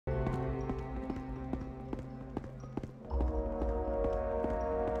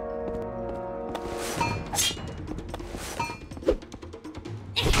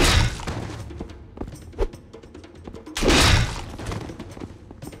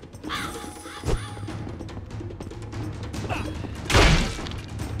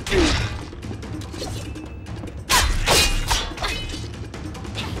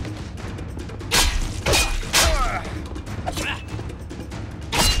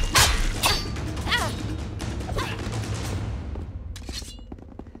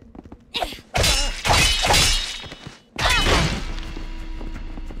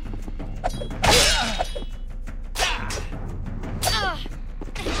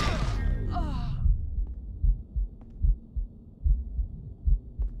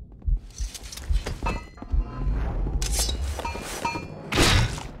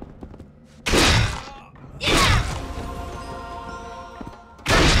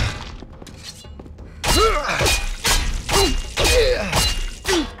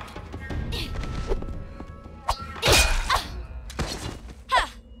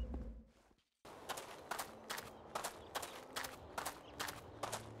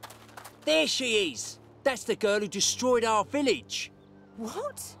There she is! That's the girl who destroyed our village.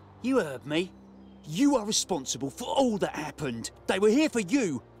 What? You heard me. You are responsible for all that happened. They were here for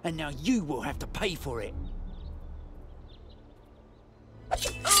you, and now you will have to pay for it.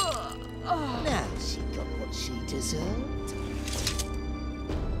 Now she got what she deserved.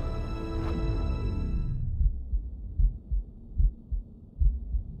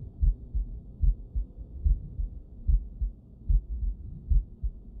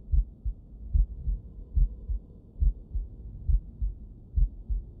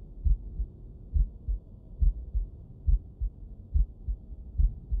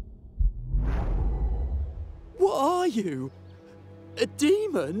 What are you? A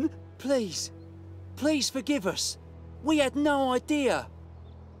demon? Please, please forgive us. We had no idea.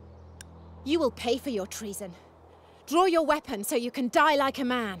 You will pay for your treason. Draw your weapon so you can die like a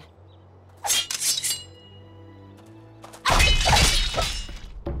man.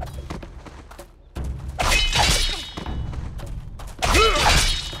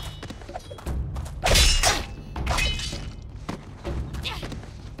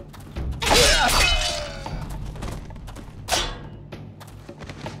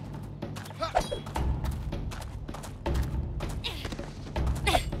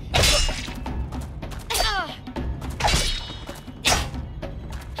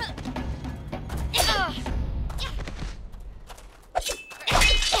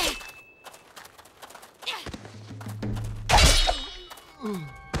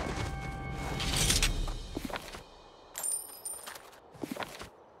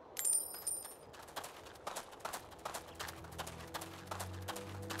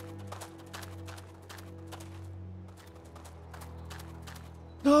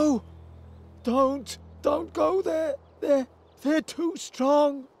 No! Don't go there! They're too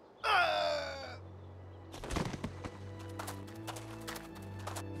strong!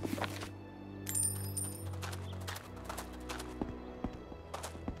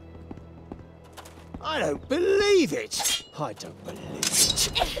 I don't believe it! I don't believe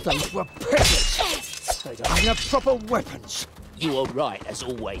it! Those were predators! They don't even have proper weapons! You are right, as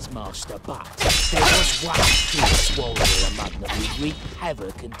always, Master, but there was one fierce warrior among them who wreaked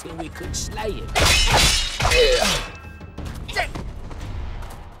havoc until we could slay him.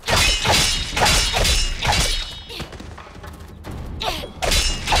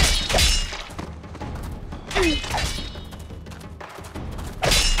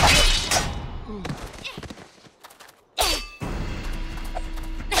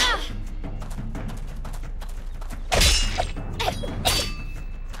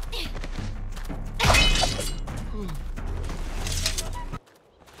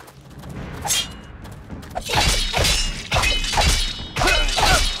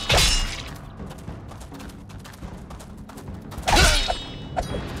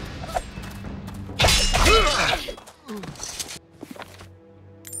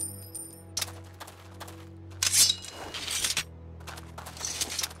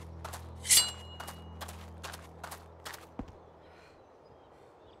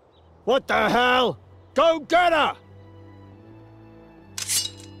 What the hell? Go get her!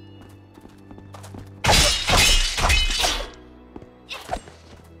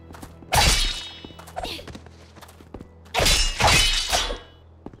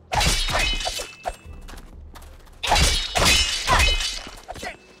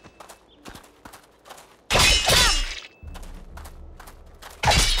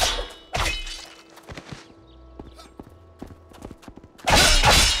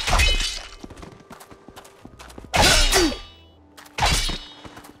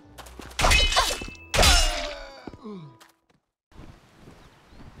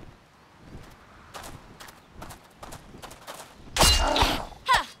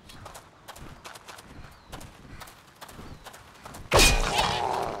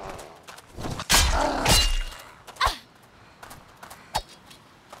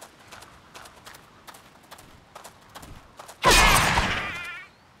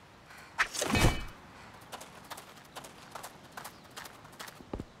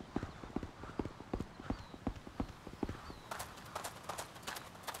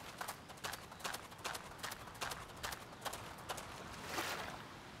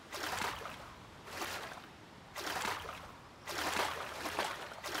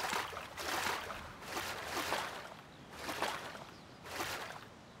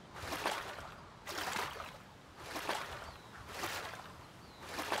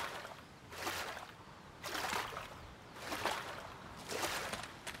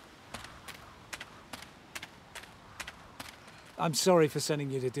 I'm sorry for sending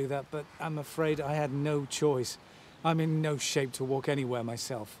you to do that, but I'm afraid I had no choice. I'm in no shape to walk anywhere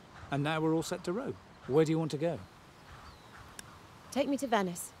myself. And now we're all set to row. Where do you want to go? Take me to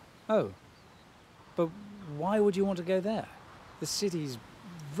Venice. Oh. But why would you want to go there? The city's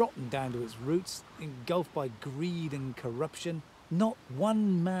rotten down to its roots, engulfed by greed and corruption. Not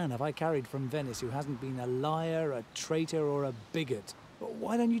one man have I carried from Venice who hasn't been a liar, a traitor, or a bigot.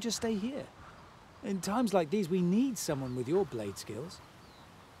 Why don't you just stay here? In times like these, we need someone with your blade skills.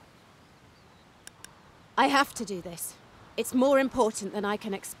 I have to do this. It's more important than I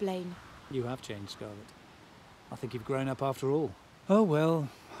can explain. You have changed, Scarlet. I think you've grown up after all. Oh well,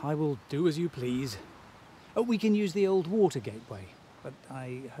 I will do as you please. Oh, we can use the old water gateway, but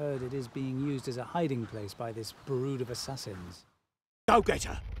I heard it is being used as a hiding place by this brood of assassins. Go get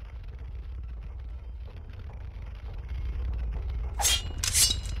her!